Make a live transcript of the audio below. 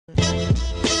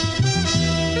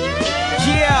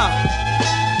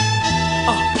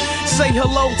Say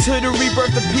hello to the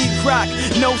rebirth of Pete Rock.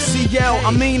 No CL, I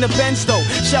mean the Benz though.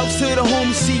 Shouts to the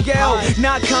homie CL.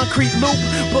 Not concrete loop,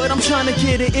 but I'm trying to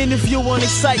get an interview on his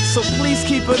site, so please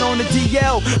keep it on the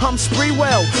DL. I'm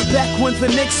Spreewell, back when the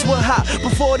Knicks were hot,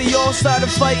 before they all started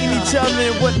fighting each other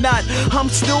and whatnot. I'm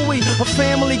Stewie, a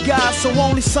family guy, so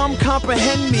only some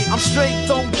comprehend me. I'm straight,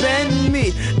 don't bend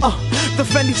me. The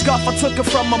Fendi scarf, I took it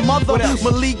from my mother.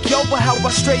 Malik Yoba, how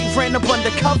I straight ran up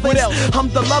undercover. I'm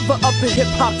the lover of the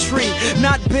hip-hop tree,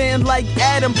 not banned like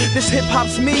Adam, this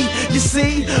hip-hop's me. You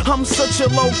see, I'm such a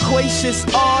loquacious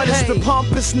artist. The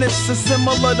pompousness is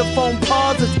similar to phone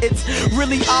pauses. It's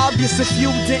really obvious if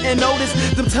you didn't notice.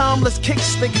 Them timeless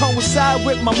kicks, they coincide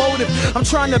with my motive. I'm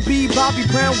trying to be Bobby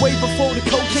Brown way before the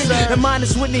cocaine. And mine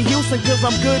is Whitney Houston, cause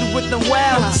I'm good with them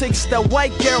wild chicks. That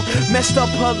white girl messed up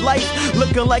her life,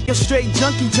 looking like a straight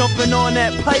junkie jumping on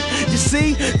that pipe. You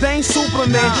see, they ain't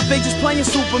Superman, they just playing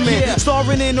Superman.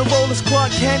 Starring in the role as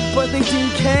Clark Kent, but they Dean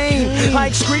Cain. I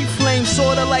excrete flames,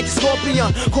 sorta like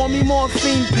Scorpion. Call me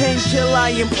morphine, painkiller,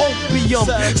 I am opium.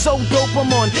 So dope,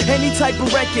 I'm on any type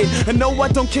of record. And no, I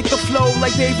don't kick the flow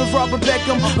like David Robert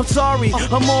Beckham. I'm sorry,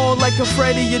 I'm all like a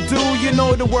Freddie, you do. You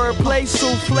know the wordplay,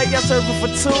 souffle, I serve it for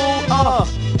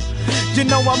two. You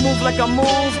know I move like I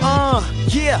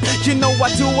move, yeah. You know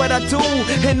I do what I do,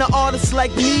 and the artists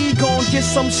like me gon' get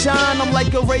some shine. I'm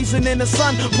like a raisin in the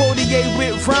sun, Portier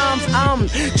with rhymes. I'm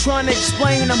trying to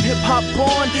explain I'm hip-hop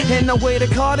born, and I wear the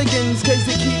cardigans cause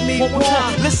they keep me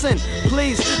warm. Listen,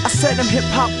 please, I said I'm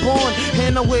hip-hop born,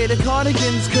 and I wear the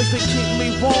cardigans cause they keep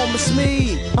me warm. It's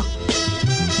me.